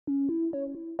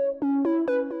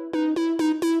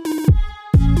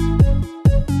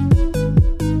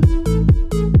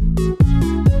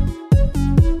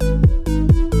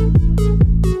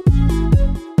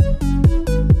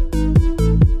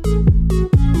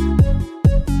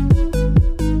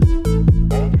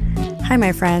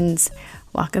my friends.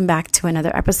 Welcome back to another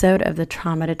episode of the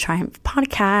Trauma to Triumph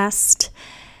podcast.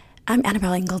 I'm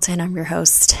Annabelle Ingleton. I'm your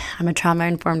host. I'm a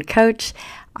trauma-informed coach.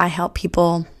 I help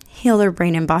people heal their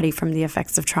brain and body from the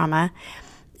effects of trauma.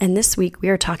 And this week we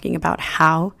are talking about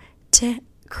how to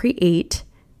create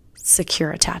secure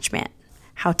attachment,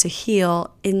 how to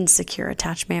heal insecure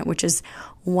attachment, which is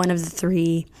one of the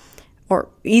three, or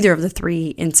either of the three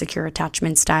insecure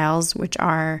attachment styles, which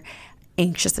are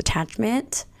anxious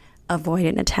attachment,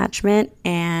 avoidant attachment,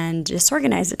 and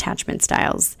disorganized attachment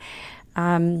styles.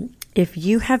 If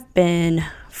you have been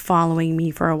following me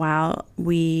for a while,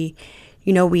 we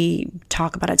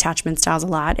talk about attachment styles a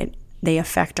lot. They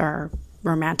affect our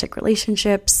romantic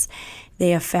relationships.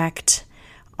 They affect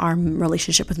our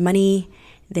relationship with money.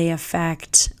 They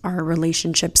affect our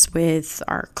relationships with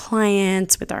our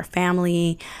clients, with our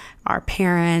family, our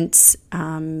parents,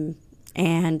 and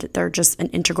they're just an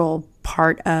integral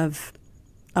part of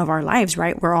our lives,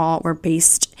 right? We're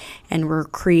based and we're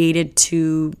created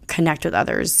to connect with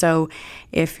others. So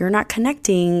if you're not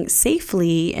connecting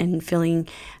safely and feeling,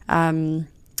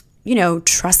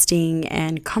 trusting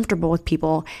and comfortable with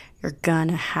people, you're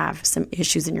gonna have some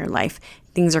issues in your life.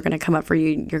 Things are gonna come up for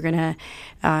you. You're gonna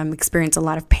experience a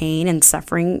lot of pain and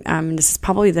suffering. This is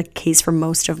probably the case for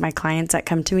most of my clients that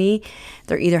come to me.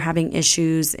 They're either having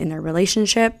issues in their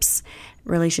relationships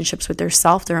with their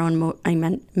self, their own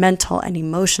mental and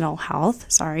emotional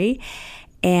health, or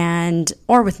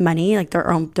with money, like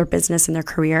their business and their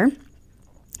career.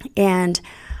 And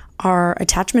our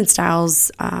attachment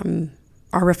styles are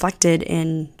reflected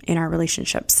in our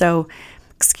relationships. So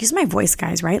excuse my voice,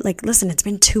 guys, right? Like, listen, it's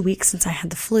been 2 weeks since I had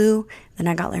the flu, then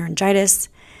I got laryngitis.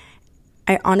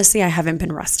 I haven't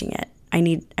been resting it.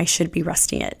 I should be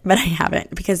resting it, but I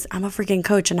haven't, because I'm a freaking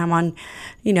coach and I'm on,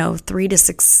 3 to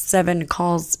 6, 7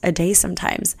 calls a day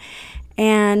sometimes.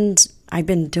 And I've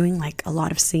been doing like a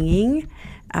lot of singing,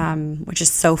 which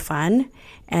is so fun.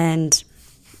 And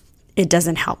it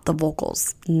doesn't help the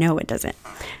vocals. No, it doesn't.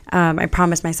 I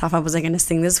promised myself I wasn't going to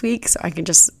sing this week so I could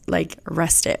just like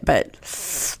rest it, but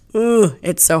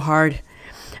it's so hard.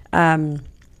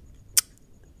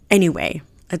 Anyway,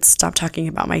 let's stop talking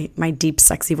about my deep,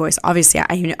 sexy voice. Obviously,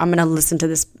 I'm going to listen to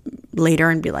this later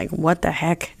and be like, what the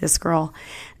heck, this girl?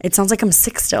 It sounds like I'm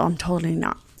sick still. I'm totally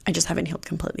not. I just haven't healed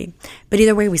completely. But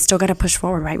either way, we still got to push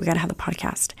forward, right? We got to have the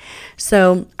podcast.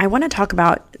 So I want to talk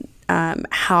about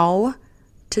how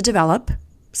to develop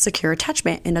secure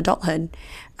attachment in adulthood.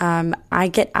 I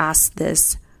get asked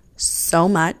this so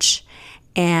much,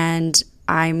 and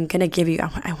I'm going to give you,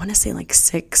 I want to say like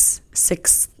six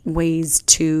ways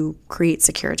to create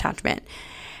secure attachment.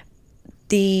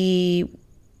 The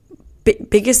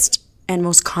biggest and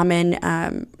most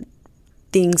common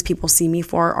things people see me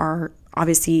for are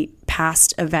obviously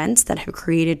past events that have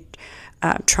created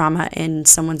trauma in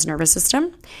someone's nervous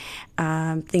system.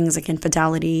 Things like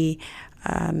infidelity,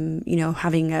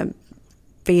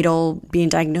 being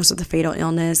diagnosed with a fatal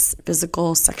illness,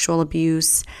 physical, sexual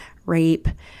abuse, rape,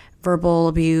 verbal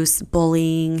abuse,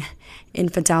 bullying,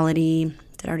 infidelity.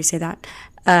 Did I already say that?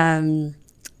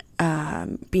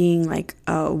 Being like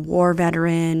a war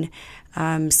veteran,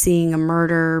 seeing a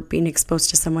murder, being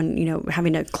exposed to someone,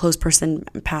 having a close person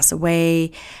pass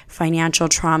away, financial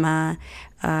trauma,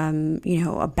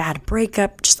 a bad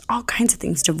breakup, just all kinds of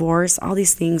things, divorce, all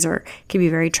these things can be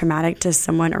very traumatic to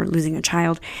someone, or losing a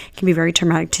child can be very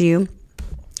traumatic to you.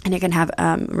 And it can have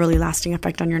a really lasting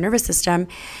effect on your nervous system.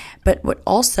 But what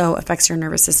also affects your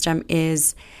nervous system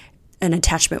is an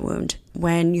attachment wound.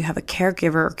 When you have a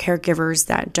caregiver or caregivers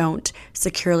that don't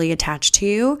securely attach to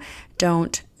you,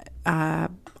 don't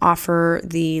offer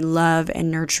the love and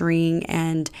nurturing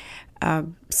and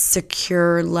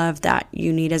secure love that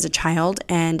you need as a child,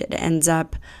 and it ends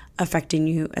up affecting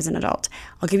you as an adult.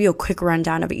 I'll give you a quick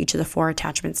rundown of each of the 4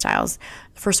 attachment styles.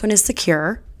 The first one is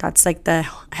secure. That's like the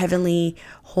heavenly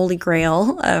holy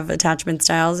grail of attachment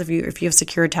styles. If you have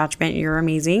secure attachment, you're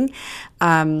amazing.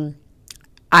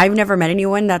 I've never met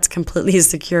anyone that's completely a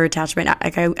secure attachment.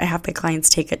 I have my clients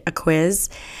take a quiz,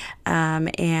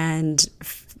 and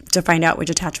to find out which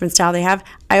attachment style they have.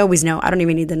 I always know. I don't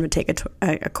even need them to take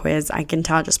a quiz. I can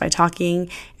tell just by talking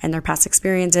and their past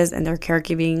experiences and their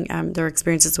caregiving, their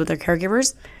experiences with their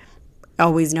caregivers. I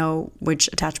always know which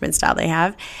attachment style they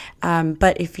have.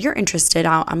 But if you're interested,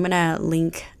 I'm going to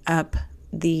link up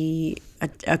a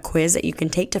quiz that you can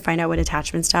take to find out what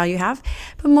attachment style you have.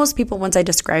 But most people, once I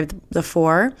describe the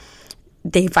 4,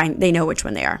 they know which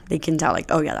one they are. They can tell, like,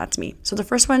 oh yeah, that's me. So the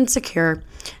first one's secure.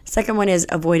 Second one is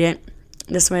avoidant.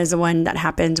 This one is the one that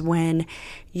happens when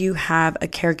you have a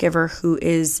caregiver who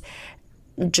is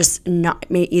just not,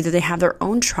 either they have their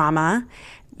own trauma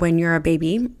when you're a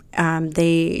baby.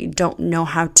 They don't know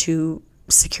how to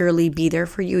securely be there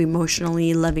for you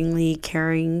emotionally, lovingly,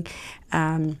 caring,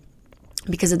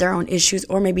 because of their own issues,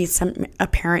 or maybe a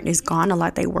parent is gone a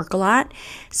lot, they work a lot,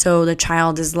 so the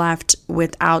child is left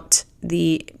without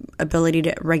the ability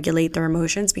to regulate their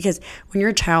emotions. Because when you're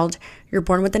a child, you're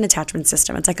born with an attachment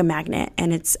system. It's like a magnet,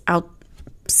 and it's out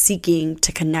seeking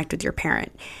to connect with your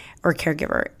parent or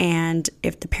caregiver. And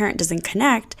if the parent doesn't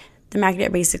connect, the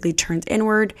magnet basically turns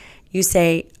inward. You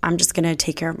say, I'm just going to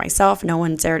take care of myself. No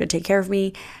one's there to take care of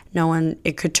me.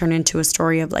 It could turn into a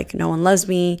story of like, no one loves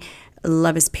me.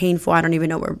 Love is painful. I don't even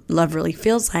know what love really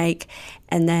feels like.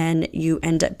 And then you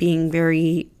end up being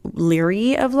very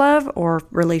leery of love or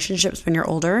relationships when you're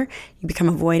older. You become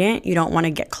avoidant. You don't want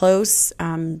to get close.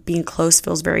 Being close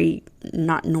feels very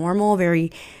not normal,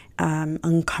 very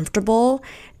uncomfortable.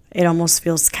 It almost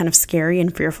feels kind of scary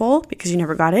and fearful because you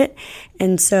never got it.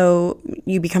 And so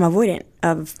you become avoidant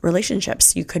of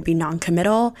relationships. You could be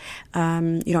non-committal.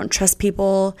 You don't trust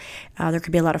people. There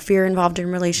could be a lot of fear involved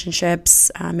in relationships.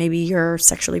 Maybe you're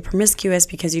sexually promiscuous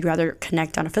because you'd rather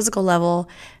connect on a physical level,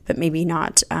 but maybe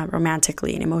not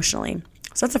romantically and emotionally.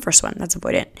 So that's the first one. That's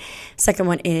avoidant. Second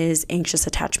one is anxious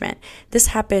attachment. This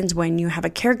happens when you have a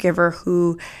caregiver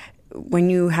who, when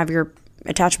you have your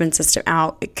attachment system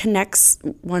out, it connects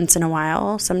once in a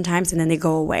while sometimes, and then they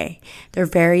go away. They're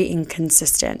very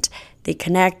inconsistent. They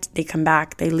connect, they come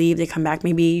back, they leave, they come back.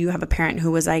 Maybe you have a parent who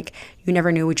was like, you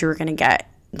never knew what you were going to get.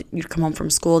 You'd come home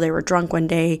from school, they were drunk one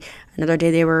day, another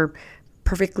day they were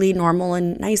perfectly normal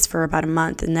and nice for about a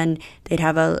month, and then they'd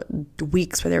have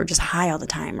weeks where they were just high all the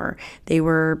time, or they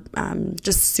were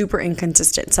just super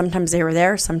inconsistent. Sometimes they were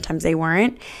there, sometimes they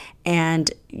weren't,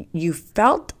 and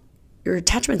your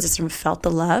attachment system felt the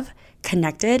love,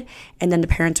 connected, and then the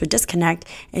parents would disconnect,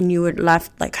 and you would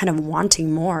left like kind of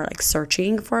wanting more, like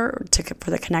searching for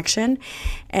the connection.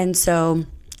 And so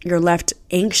you're left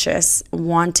anxious,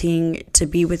 wanting to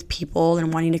be with people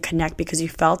and wanting to connect because you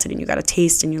felt it and you got a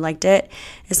taste and you liked it,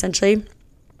 essentially.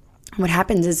 What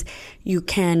happens is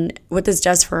what this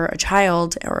does for a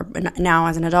child, or now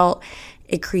as an adult,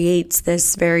 it creates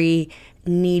this very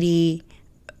needy,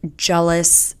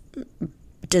 jealous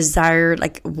desire,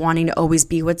 like wanting to always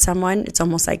be with someone. It's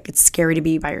almost like it's scary to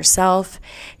be by yourself.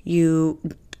 You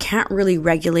can't really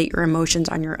regulate your emotions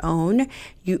on your own.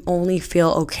 You only feel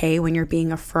okay when you're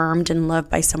being affirmed and loved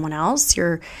by someone else.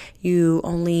 You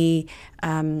only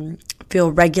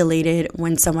feel regulated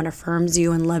when someone affirms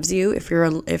you and loves you.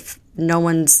 If no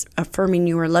one's affirming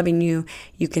you or loving you,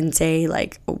 you can say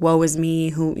like, woe is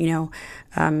me,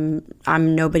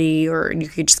 I'm nobody, or you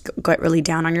could just get really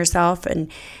down on yourself,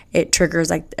 and it triggers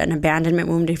like an abandonment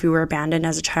wound. If you were abandoned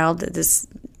as a child,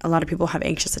 a lot of people have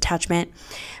anxious attachment.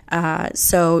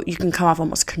 So you can come off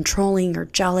almost controlling or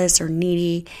jealous or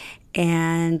needy,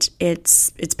 and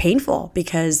it's painful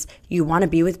because you want to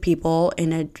be with people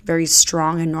in a very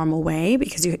strong and normal way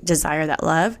because you desire that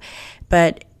love,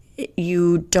 but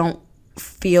you don't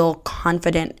feel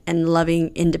confident and loving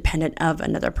independent of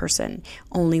another person,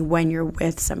 only when you're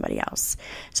with somebody else.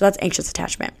 So that's anxious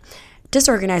attachment.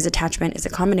 Disorganized attachment is a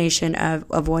combination of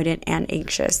avoidant and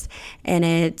anxious. And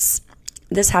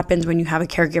this happens when you have a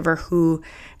caregiver who,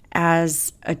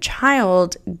 as a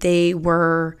child, they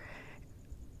were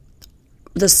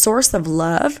the source of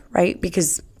love, right?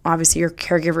 Because obviously your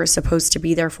caregiver is supposed to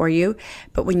be there for you,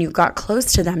 but when you got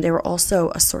close to them, they were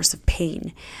also a source of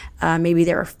pain. Maybe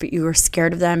you were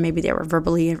scared of them. Maybe they were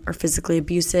verbally or physically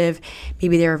abusive.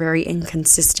 Maybe they were very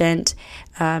inconsistent.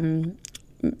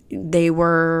 They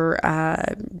were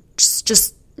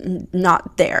just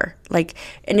not there.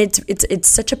 And it's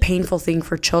such a painful thing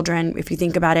for children. If you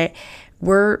think about it,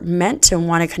 we're meant to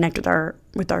want to connect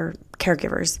with our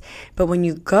caregivers, but when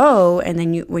you go and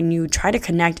then when you try to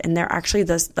connect and they're actually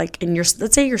let's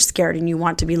say you're scared and you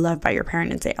want to be loved by your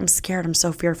parent and say, I'm scared, I'm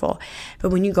so fearful. But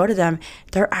when you go to them,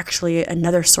 they're actually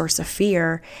another source of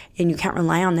fear, and you can't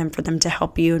rely on them for them to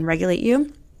help you and regulate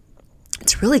you.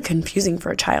 It's really confusing for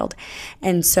a child.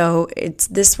 And so it's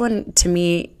this one, to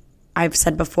me, I've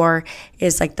said before,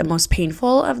 is like the most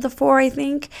painful of the four, I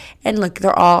think. And look,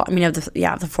 they're all, of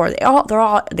the four,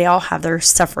 they all have their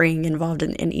suffering involved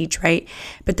in each, right?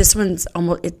 But this one's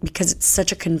because it's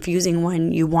such a confusing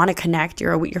one. You want to connect,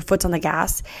 your foot's on the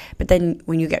gas, but then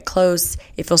when you get close,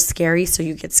 it feels scary, so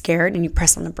you get scared and you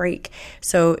press on the brake.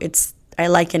 So I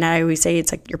always say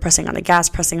it's like you're pressing on the gas,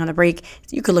 pressing on the brake.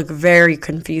 You could look very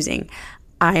confusing.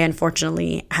 I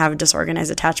unfortunately have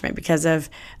disorganized attachment because of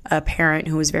a parent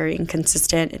who was very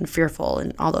inconsistent and fearful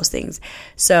and all those things.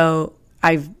 So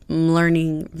I'm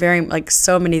learning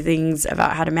so many things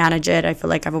about how to manage it. I feel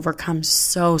like I've overcome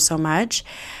so much.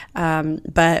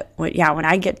 But when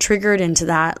I get triggered into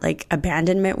that like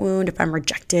abandonment wound, if I'm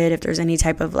rejected, if there's any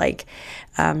type of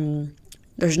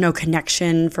there's no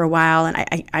connection for a while, and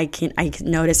I can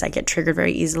notice I get triggered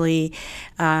very easily,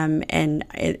 and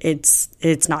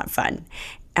it's not fun.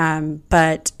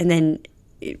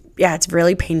 It's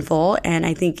really painful, and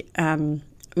I think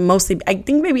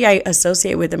maybe I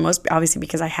associate with it most obviously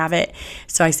because I have it.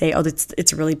 So I say,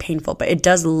 it's really painful, but it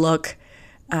does look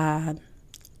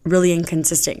really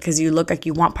inconsistent because you look like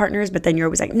you want partners, but then you're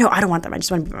always like, no, I don't want them. I just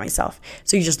want to be by myself.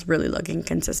 So you just really look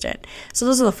inconsistent. So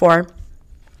those are the 4.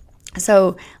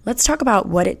 So let's talk about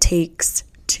what it takes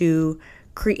to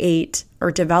create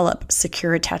or develop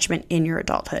secure attachment in your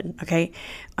adulthood. Okay.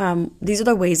 These are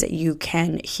the ways that you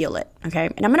can heal it. Okay.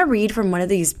 And I'm going to read from one of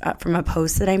these, from a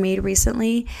post that I made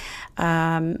recently.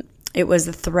 It was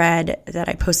a thread that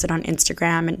I posted on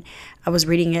Instagram, and I was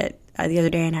reading it the other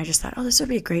day, and I just thought, this would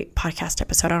be a great podcast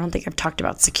episode. I don't think I've talked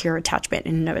about secure attachment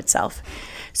in and of itself.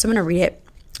 So I'm going to read it.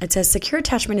 It says, secure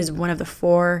attachment is one of the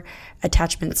 4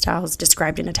 attachment styles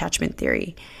described in attachment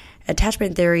theory.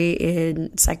 Attachment theory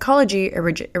in psychology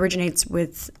originates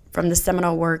from the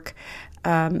seminal work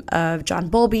of John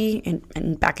Bowlby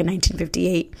back in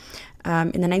 1958.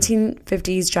 In the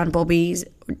 1950s, John Bowlby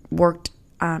worked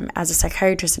as a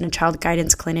psychiatrist in a child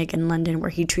guidance clinic in London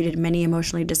where he treated many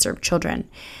emotionally disturbed children.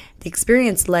 The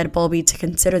experience led Bowlby to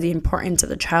consider the importance of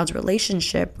the child's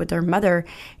relationship with their mother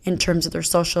in terms of their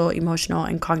social, emotional,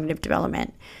 and cognitive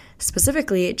development.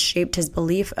 Specifically, it shaped his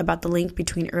belief about the link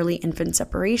between early infant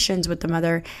separations with the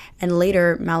mother and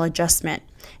later maladjustment,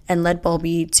 and led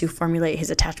Bowlby to formulate his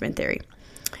attachment theory.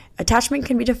 Attachment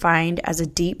can be defined as a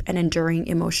deep and enduring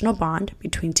emotional bond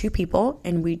between 2 people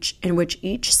in which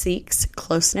each seeks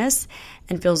closeness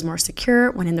and feels more secure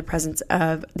when in the presence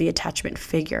of the attachment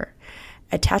figure.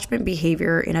 Attachment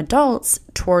behavior in adults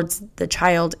towards the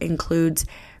child includes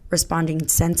responding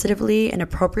sensitively and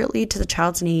appropriately to the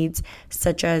child's needs,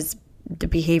 such as the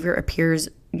behavior appears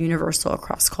universal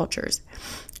across cultures.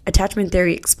 Attachment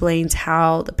theory explains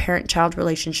how the parent-child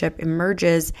relationship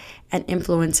emerges and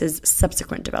influences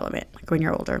subsequent development, like when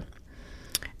you're older.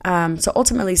 So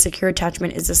ultimately, secure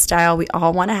attachment is a style we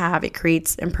all want to have. It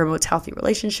creates and promotes healthy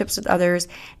relationships with others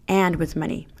and with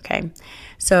money. Okay,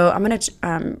 so I'm going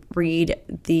to read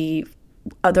the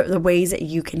ways that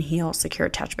you can heal secure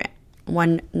attachment.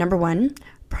 Number 1,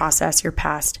 process your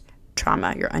past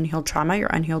trauma, your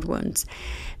unhealed wounds.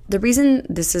 The reason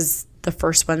this is the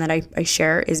first one that I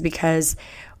share is because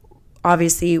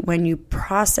obviously when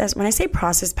I say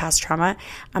process past trauma,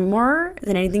 I'm more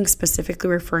than anything specifically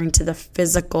referring to the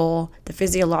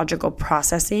physiological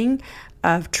processing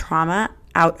of trauma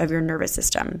out of your nervous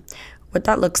system. What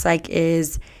that looks like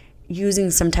is using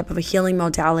some type of a healing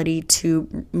modality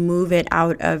to move it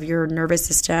out of your nervous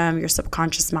system, your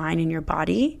subconscious mind, and your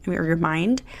body, or your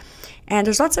mind. And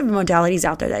there's lots of modalities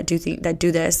out there that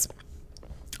do this.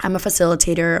 I'm a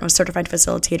facilitator. I'm a certified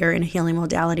facilitator in a healing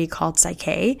modality called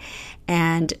Psyche,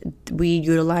 and we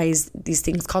utilize these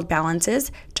things called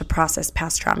balances to process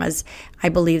past traumas. I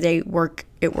believe they work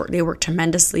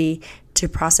tremendously to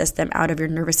process them out of your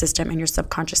nervous system and your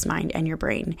subconscious mind and your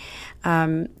brain.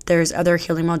 There's other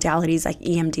healing modalities like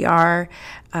EMDR,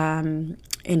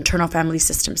 internal family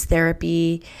systems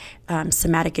therapy,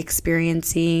 somatic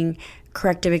experiencing,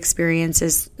 corrective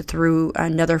experiences through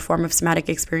another form of somatic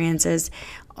experiences.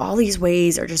 All these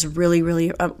ways are just really,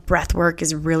 really, breath work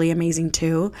is really amazing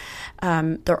too.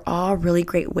 They're all really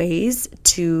great ways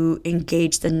to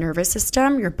engage the nervous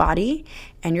system, your body,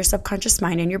 and your subconscious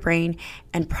mind and your brain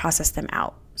and process them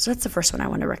out. So that's the first one I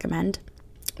want to recommend.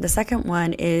 The second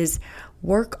one is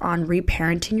work on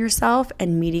reparenting yourself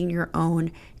and meeting your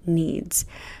own needs.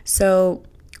 So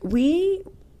when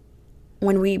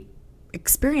we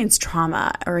experience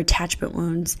trauma or attachment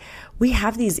wounds, we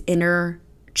have these inner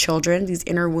children, these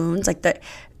inner wounds, like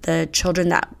the children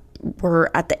that were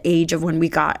at the age of when we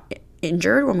got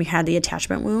injured, when we had the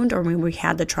attachment wound or when we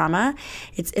had the trauma.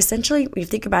 It's essentially, when you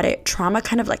think about it, trauma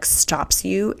kind of like stops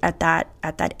you at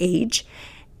that age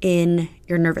in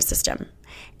your nervous system,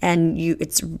 and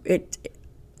it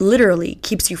literally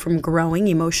keeps you from growing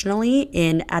emotionally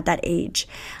at that age.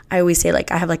 I always say,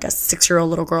 like, I have like a 6-year-old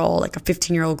little girl, like a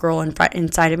 15-year-old girl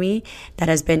inside of me that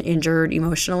has been injured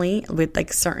emotionally with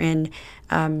like certain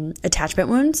attachment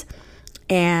wounds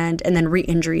and then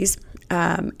re-injuries.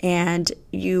 And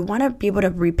you want to be able to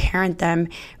reparent them.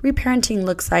 Reparenting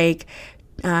looks like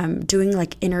doing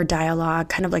like inner dialogue,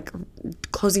 kind of like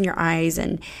closing your eyes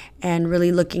and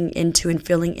really looking into and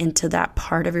feeling into that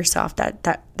part of yourself,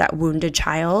 that wounded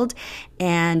child,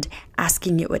 and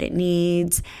asking it what it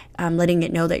needs, letting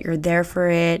it know that you're there for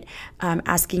it,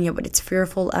 asking it what it's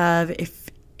fearful of.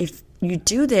 If you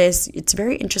do this, it's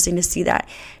very interesting to see that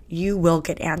you will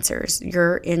get answers.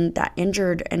 You're in that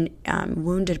injured and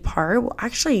wounded part. Well,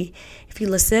 actually, if you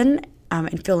listen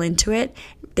and feel into it,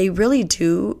 they really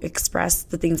do express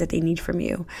the things that they need from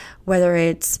you, whether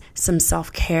it's some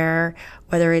self-care,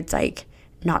 whether it's like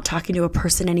not talking to a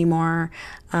person anymore,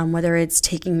 whether it's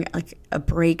taking like a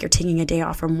break or taking a day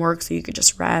off from work so you could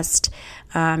just rest.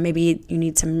 Maybe you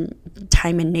need some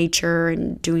time in nature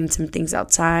and doing some things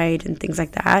outside and things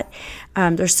like that.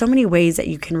 There's so many ways that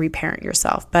you can reparent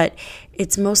yourself, but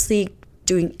it's mostly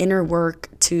doing inner work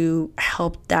to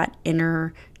help that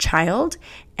inner child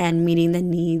and meeting the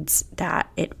needs that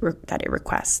it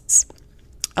requests.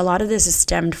 A lot of this is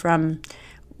stemmed from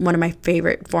one of my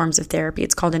favorite forms of therapy.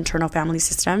 It's called internal family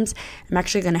systems. I'm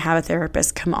actually going to have a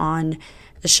therapist come on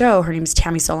the show. Her name is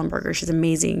Tammy Sullenberger. She's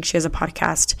amazing. She has a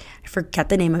podcast. I forget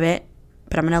the name of it,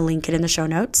 but I'm going to link it in the show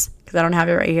notes because I don't have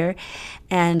it right here.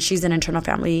 And she's an internal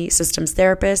family systems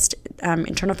therapist.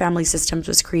 Internal family systems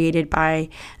was created by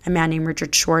a man named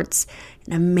Richard Schwartz,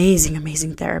 an amazing,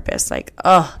 amazing therapist.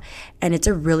 And it's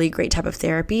a really great type of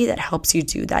therapy that helps you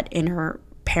do that inner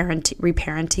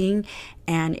reparenting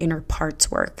and inner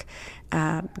parts work.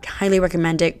 Highly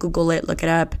recommend it. Google it, look it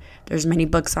up. There's many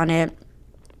books on it.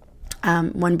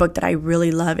 One book that I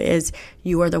really love is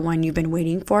You Are the One You've Been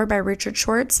Waiting For by Richard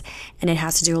Schwartz, and it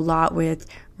has to do a lot with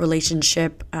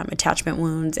relationship, attachment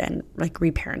wounds, and like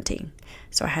reparenting.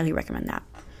 So I highly recommend that.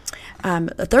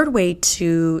 The third way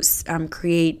to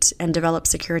create and develop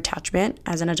secure attachment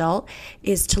as an adult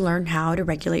is to learn how to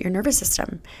regulate your nervous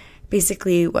system.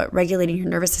 Basically, what regulating your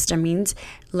nervous system means,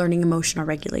 learning emotional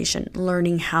regulation,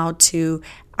 learning how to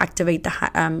activate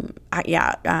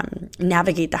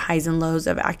navigate the highs and lows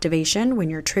of activation when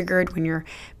you're triggered, when you're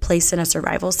placed in a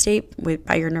survival state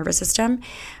by your nervous system.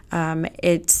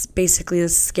 It's basically the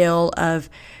skill of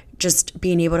just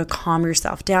being able to calm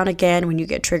yourself down again when you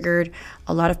get triggered.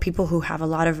 A lot of people who have a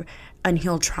lot of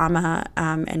unhealed trauma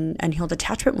and unhealed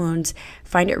attachment wounds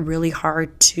find it really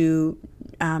hard to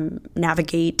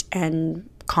navigate and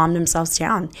calm themselves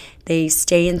down. They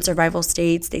stay in survival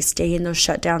states. They stay in those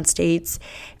shutdown states.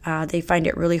 They find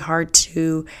it really hard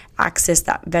to access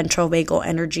that ventral vagal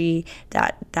energy,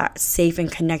 that safe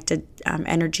and connected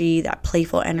energy, that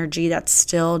playful energy, that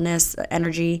stillness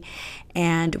energy.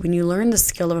 And when you learn the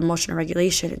skill of emotional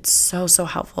regulation, it's so, so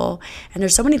helpful. And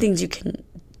there's so many things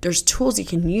there's tools you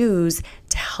can use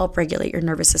to help regulate your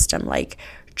nervous system, like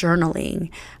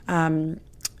journaling,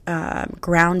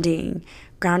 grounding.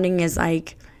 Grounding is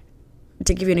like,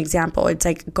 to give you an example, it's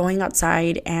like going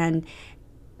outside and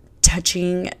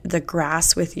touching the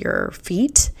grass with your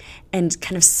feet and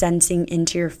kind of sensing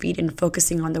into your feet and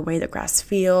focusing on the way the grass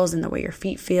feels and the way your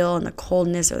feet feel and the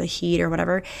coldness or the heat or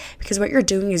whatever. Because what you're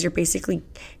doing is you're basically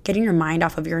getting your mind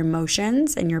off of your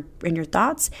emotions and your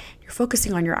thoughts. You're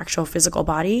focusing on your actual physical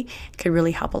body. It could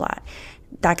really help a lot.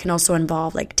 That can also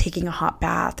involve like taking a hot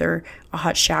bath or a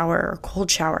hot shower or cold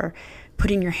shower,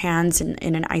 putting your hands in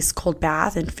an ice cold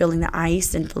bath and feeling the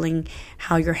ice and feeling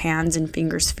how your hands and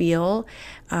fingers feel,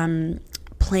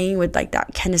 playing with like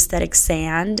that kinesthetic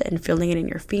sand and feeling it in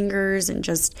your fingers, and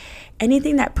just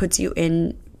anything that puts you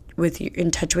in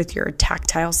touch with your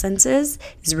tactile senses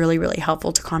is really, really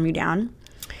helpful to calm you down.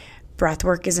 Breath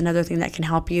work is another thing that can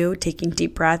help you. Taking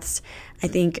deep breaths. I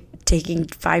think taking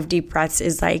 5 deep breaths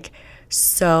is like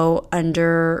so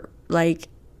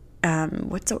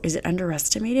is it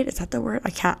underestimated? Is that the word?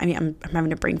 I'm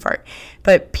having a brain fart.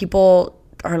 But people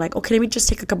are like, okay, let me just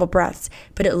take a couple breaths.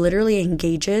 But it literally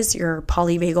engages your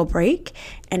polyvagal brake,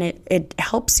 and it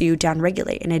helps you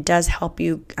downregulate. And it does help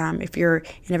you if you're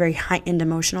in a very heightened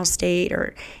emotional state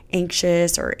or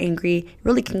anxious or angry, it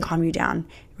really can calm you down.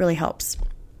 It really helps.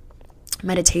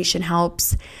 Meditation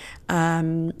helps.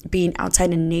 Being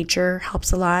outside in nature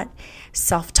helps a lot.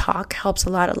 Self-talk helps a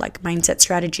lot, like mindset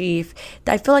strategy.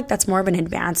 I feel like that's more of an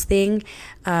advanced thing.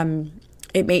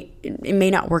 It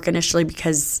may not work initially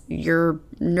because your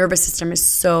nervous system is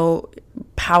so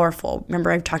powerful.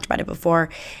 Remember, I've talked about it before.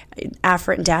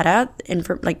 Afferent data,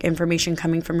 information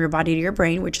coming from your body to your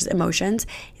brain, which is emotions,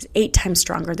 is 8 times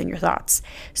stronger than your thoughts.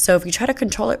 So if you try to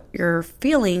control your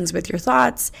feelings with your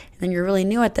thoughts, and then you're really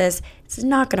new at this, it's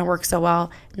not going to work so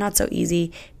well, not so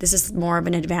easy. This is more of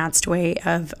an advanced way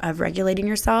of regulating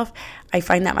yourself. I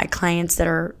find that my clients that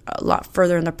are a lot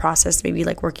further in the process, maybe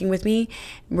like working with me,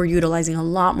 we're utilizing a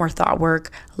lot more thought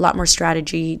work, a lot more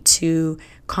strategy to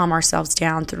calm ourselves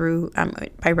down through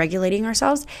by regulating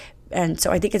ourselves. And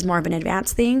so I think it's more of an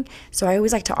advanced thing. So I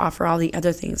always like to offer all the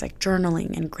other things like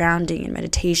journaling and grounding and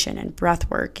meditation and breath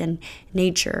work and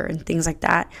nature and things like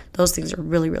that. Those things are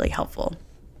really, really helpful.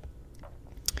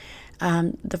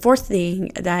 The fourth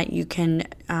thing that you can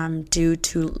do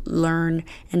to learn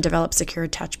and develop secure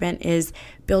attachment is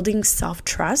building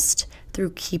self-trust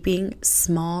through keeping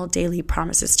small daily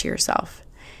promises to yourself.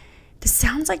 This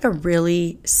sounds like a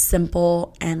really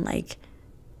simple and like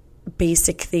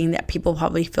basic thing that people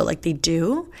probably feel like they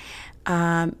do,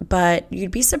 but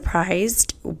you'd be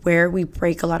surprised where we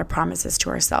break a lot of promises to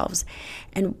ourselves.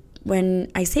 And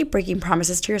when I say breaking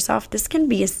promises to yourself, this can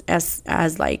be as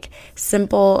like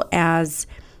simple as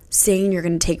saying you're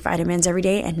going to take vitamins every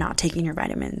day and not taking your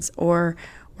vitamins, or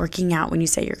working out when you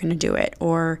say you're going to do it,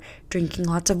 or drinking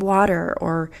lots of water,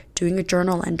 or doing a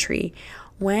journal entry.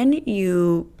 When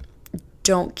you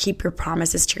don't keep your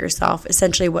promises to yourself,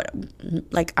 essentially what,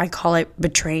 like I call it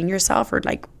betraying yourself or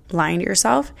like lying to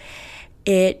yourself,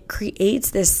 it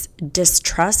creates this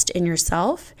distrust in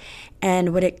yourself.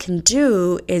 And what it can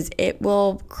do is it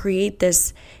will create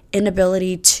this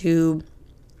inability to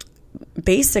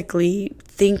basically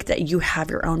think that you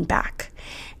have your own back.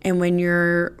 And when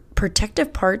your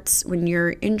protective parts, when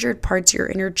your injured parts, your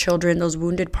inner children, those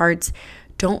wounded parts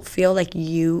don't feel like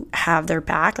you have their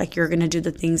back, like you're going to do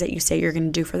the things that you say you're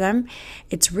going to do for them,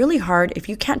 it's really hard. If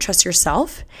you can't trust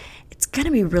yourself, it's going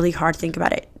to be really hard, think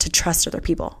about it, to trust other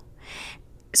people.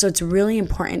 So it's really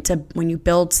important to, when you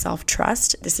build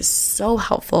self-trust, this is so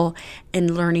helpful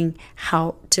in learning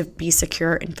how to be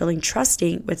secure and feeling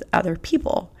trusting with other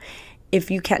people. If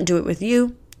you can't do it with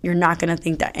you, you're not going to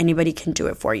think that anybody can do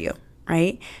it for you,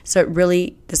 right? So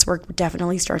this work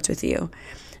definitely starts with you.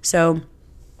 So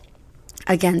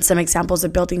again, some examples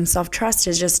of building self-trust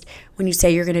is just when you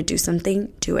say you're going to do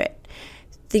something, do it.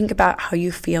 Think about how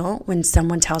you feel when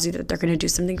someone tells you that they're going to do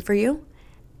something for you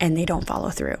and they don't follow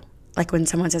through. Like when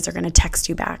someone says they're going to text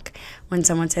you back, when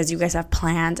someone says you guys have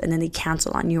plans and then they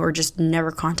cancel on you or just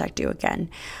never contact you again,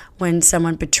 when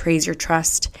someone betrays your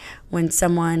trust, when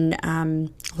someone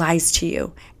lies to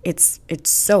you. It's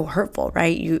so hurtful,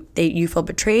 right? You feel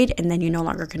betrayed and then you no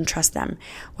longer can trust them.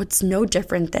 What's no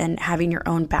different than having your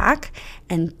own back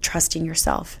and trusting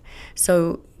yourself.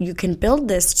 So you can build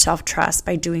this self-trust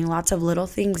by doing lots of little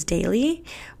things daily,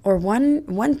 or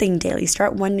one thing daily.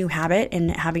 Start one new habit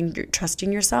and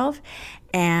trusting yourself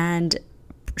and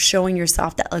showing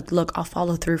yourself that, like, look, I'll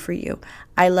follow through for you.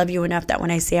 I love you enough that when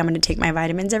I say I'm going to take my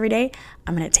vitamins every day,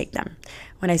 I'm going to take them.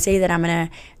 When I say that I'm going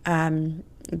to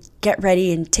get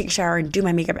ready and take a shower and do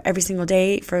my makeup every single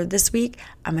day for this week,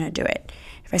 I'm going to do it.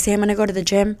 If I say I'm going to go to the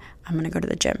gym, I'm going to go to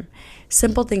the gym.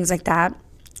 Simple things like that.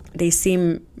 They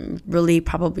seem really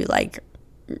probably like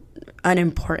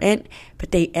unimportant,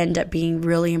 but they end up being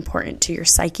really important to your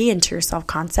psyche and to your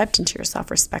self-concept and to your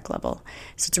self-respect level.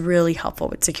 So it's really helpful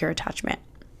with secure attachment.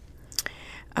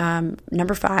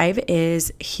 Number 5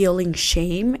 is healing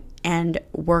shame and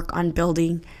work on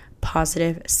building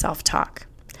positive self-talk.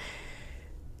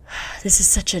 This is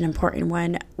such an important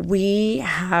one. We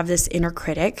have this inner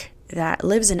critic that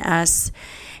lives in us.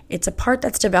 It's a part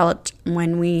that's developed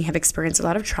when we have experienced a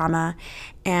lot of trauma.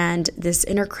 And this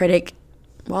inner critic,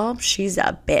 well, she's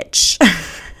a bitch.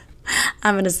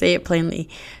 I'm going to say it plainly.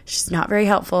 She's not very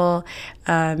helpful.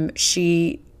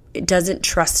 She doesn't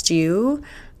trust you,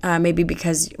 maybe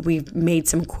because we've made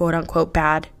some quote unquote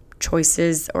bad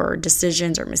choices or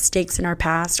decisions or mistakes in our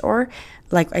past, or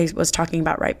like I was talking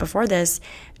about right before this,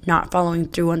 not following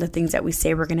through on the things that we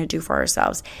say we're going to do for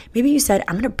ourselves. Maybe you said,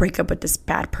 I'm going to break up with this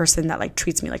bad person that like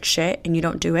treats me like shit, and you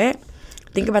don't do it.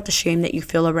 Think about the shame that you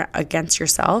feel against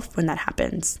yourself when that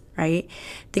happens, right?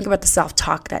 Think about the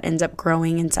self-talk that ends up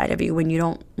growing inside of you when you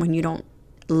don't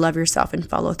love yourself and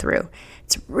follow through.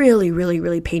 It's really, really,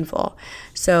 really painful.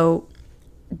 So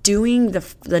doing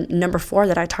the number 4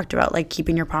 that I talked about, like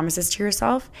keeping your promises to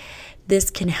yourself, this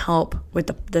can help with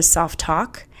the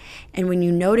self-talk. And when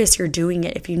you notice you're doing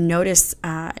it, if you notice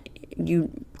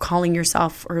you calling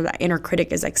yourself, or that inner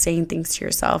critic is like saying things to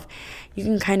yourself, you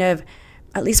can kind of,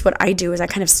 at least what I do is I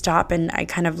kind of stop and I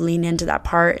kind of lean into that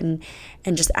part and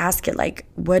just ask it, like,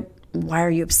 why are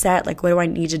you upset? Like, what do I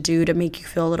need to do to make you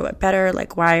feel a little bit better?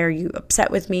 Like, why are you upset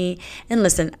with me? And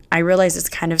listen, I realize this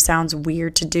kind of sounds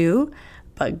weird to do,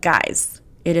 but guys,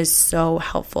 it is so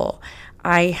helpful.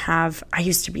 I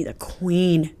used to be the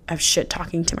queen of shit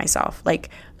talking to myself, like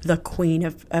the queen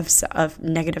of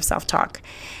negative self-talk.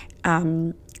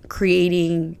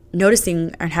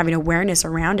 Noticing and having awareness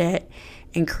around it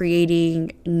and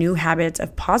creating new habits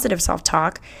of positive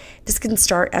self-talk, this can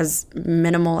start as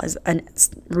minimal as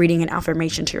reading an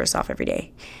affirmation to yourself every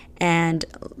day, and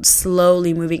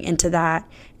slowly moving into that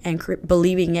and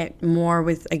believing it more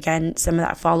with, again, some of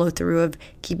that follow through of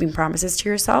keeping promises to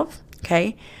yourself.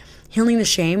 Okay. Healing the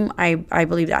shame, I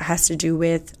believe that has to do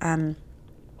with,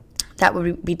 that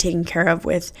would be taken care of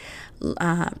with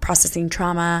processing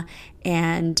trauma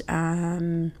and,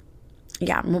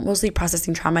 mostly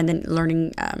processing trauma, and then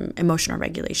learning emotional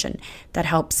regulation that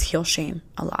helps heal shame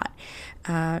a lot.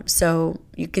 So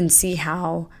you can see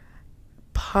how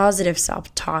positive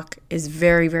self-talk is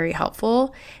very, very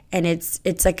helpful. And it's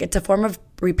a form of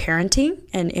reparenting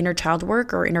and inner child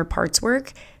work or inner parts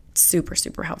work. It's super,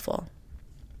 super helpful.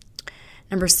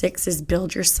 Number 6 is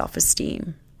build your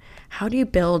self-esteem. How do you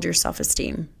build your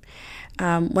self-esteem?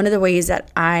 One of the ways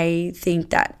that I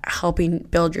think that helping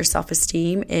build your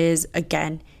self-esteem is,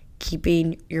 again,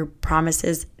 keeping your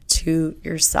promises to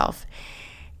yourself.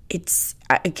 It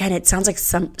sounds like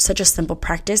such a simple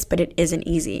practice, but it isn't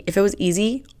easy. If it was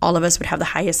easy, all of us would have the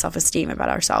highest self-esteem about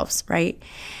ourselves, right?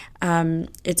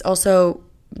 It's also,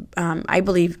 I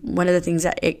believe, one of the things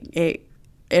that it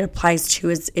applies to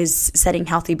is setting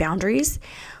healthy boundaries.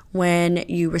 When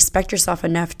you respect yourself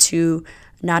enough to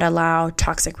not allow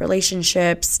toxic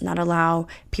relationships, not allow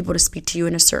people to speak to you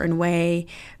in a certain way,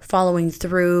 following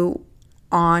through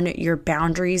on your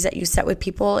boundaries that you set with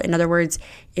people. In other words,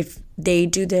 if they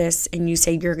do this and you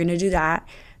say you're going to do that,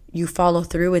 you follow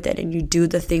through with it and you do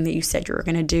the thing that you said you were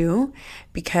going to do,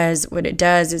 because what it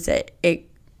does is it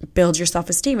builds your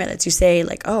self-esteem. It lets you say,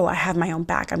 like, oh, I have my own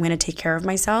back. I'm going to take care of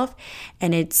myself.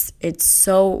 And it's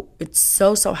so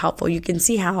helpful. You can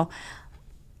see how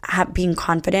being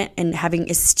confident and having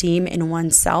esteem in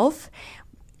oneself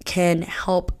can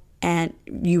help, and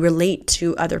you relate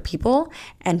to other people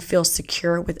and feel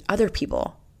secure with other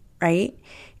people, right?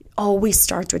 Always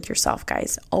starts with yourself,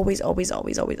 guys. Always, always,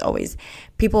 always, always, always.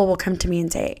 People will come to me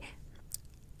and say,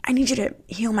 I need you to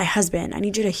heal my husband. I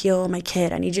need you to heal my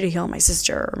kid. I need you to heal my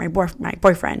sister or my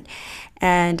boyfriend.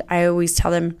 And I always tell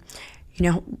them,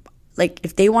 like,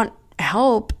 if they want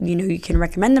help, you can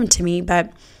recommend them to me,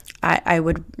 but I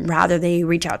would rather they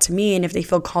reach out to me. And if they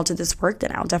feel called to this work,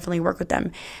 then I'll definitely work with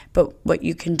them. But what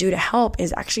you can do to help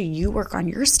is actually you work on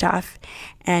your stuff.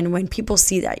 And when people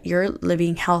see that you're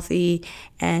living healthy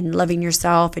and loving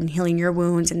yourself and healing your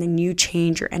wounds, and then you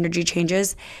change, your energy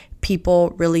changes, people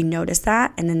really notice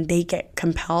that. And then they get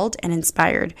compelled and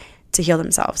inspired to heal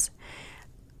themselves.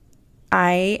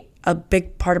 A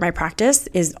big part of my practice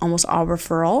is almost all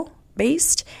referral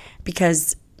based,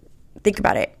 because think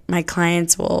about it. My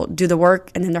clients will do the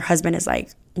work and then their husband is like,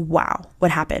 wow,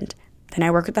 what happened? Then I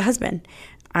work with the husband.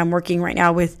 I'm working right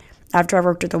now after I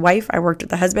worked with the wife, I worked with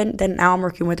the husband. Then now I'm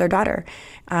working with their daughter.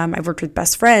 I've worked with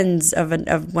best friends of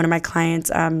one of my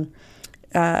clients.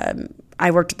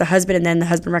 I worked with the husband and then the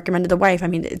husband recommended the wife. I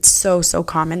mean, it's so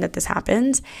common that this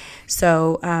happens.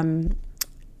 So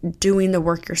doing the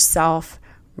work yourself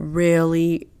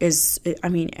really is,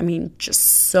 just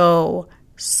so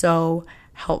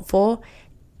helpful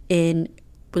in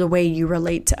the way you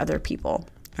relate to other people.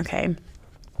 Okay.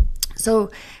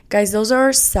 So guys, those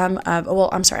are some of,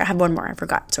 I'm sorry, I have one more. I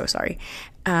forgot. So sorry.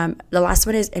 The last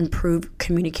one is improve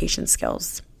communication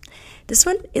skills. This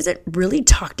one isn't really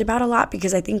talked about a lot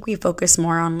because I think we focus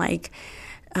more on like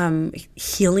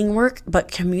healing work,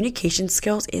 but communication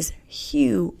skills is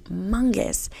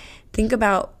humongous. Think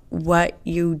about what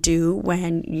you do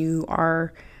when you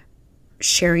are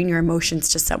sharing your emotions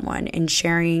to someone and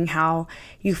sharing how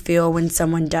you feel when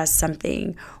someone does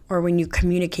something, or when you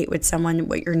communicate with someone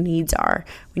what your needs are,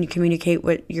 when you communicate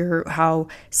how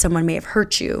someone may have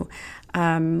hurt you,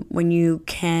 when you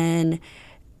can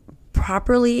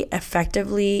properly,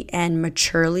 effectively, and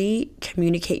maturely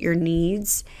communicate your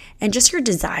needs and just your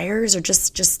desires, or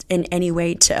just in any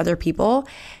way to other people.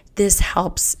 This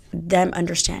helps them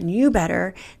understand you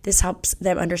better. This helps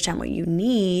them understand what you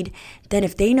need. Then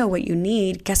if they know what you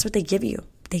need, guess what they give you?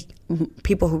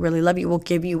 People who really love you will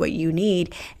give you what you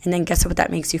need. And then guess what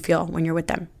that makes you feel when you're with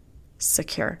them?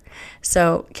 Secure.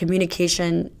 So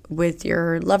communication with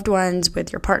your loved ones,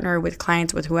 with your partner, with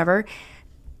clients, with whoever,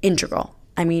 integral.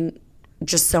 I mean,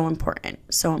 just so important.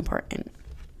 So important.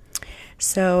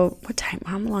 So what time,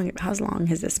 how long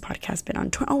has this podcast been on? I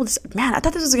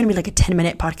thought this was going to be like a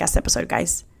 10-minute podcast episode,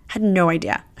 guys. I had no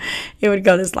idea it would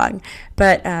go this long.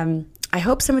 But I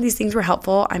hope some of these things were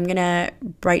helpful. I'm going to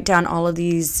write down all of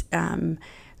these,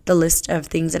 the list of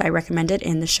things that I recommended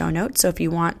in the show notes. So if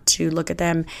you want to look at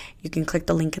them, you can click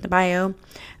the link in the bio.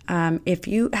 If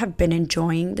you have been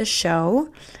enjoying the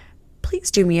show, please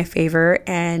do me a favor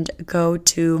and go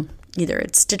to either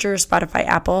it's Stitcher, Spotify,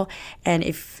 Apple. And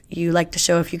if you like the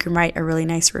show, if you can write a really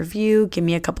nice review, give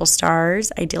me a couple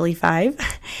stars, ideally 5.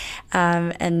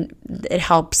 And it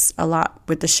helps a lot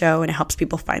with the show, and it helps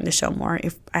people find the show more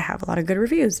if I have a lot of good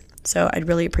reviews. So I'd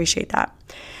really appreciate that.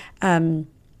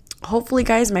 Hopefully,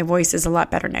 guys, my voice is a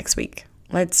lot better next week.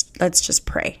 Let's just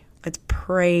pray. Let's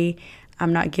pray.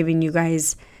 I'm not giving you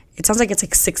guys, it sounds like it's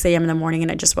like 6 a.m. in the morning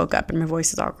and I just woke up and my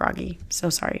voice is all groggy. So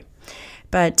sorry.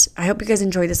 But I hope you guys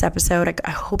enjoyed this episode.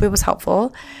 I hope it was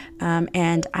helpful.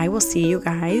 And I will see you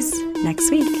guys next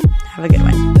week. Have a good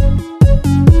one.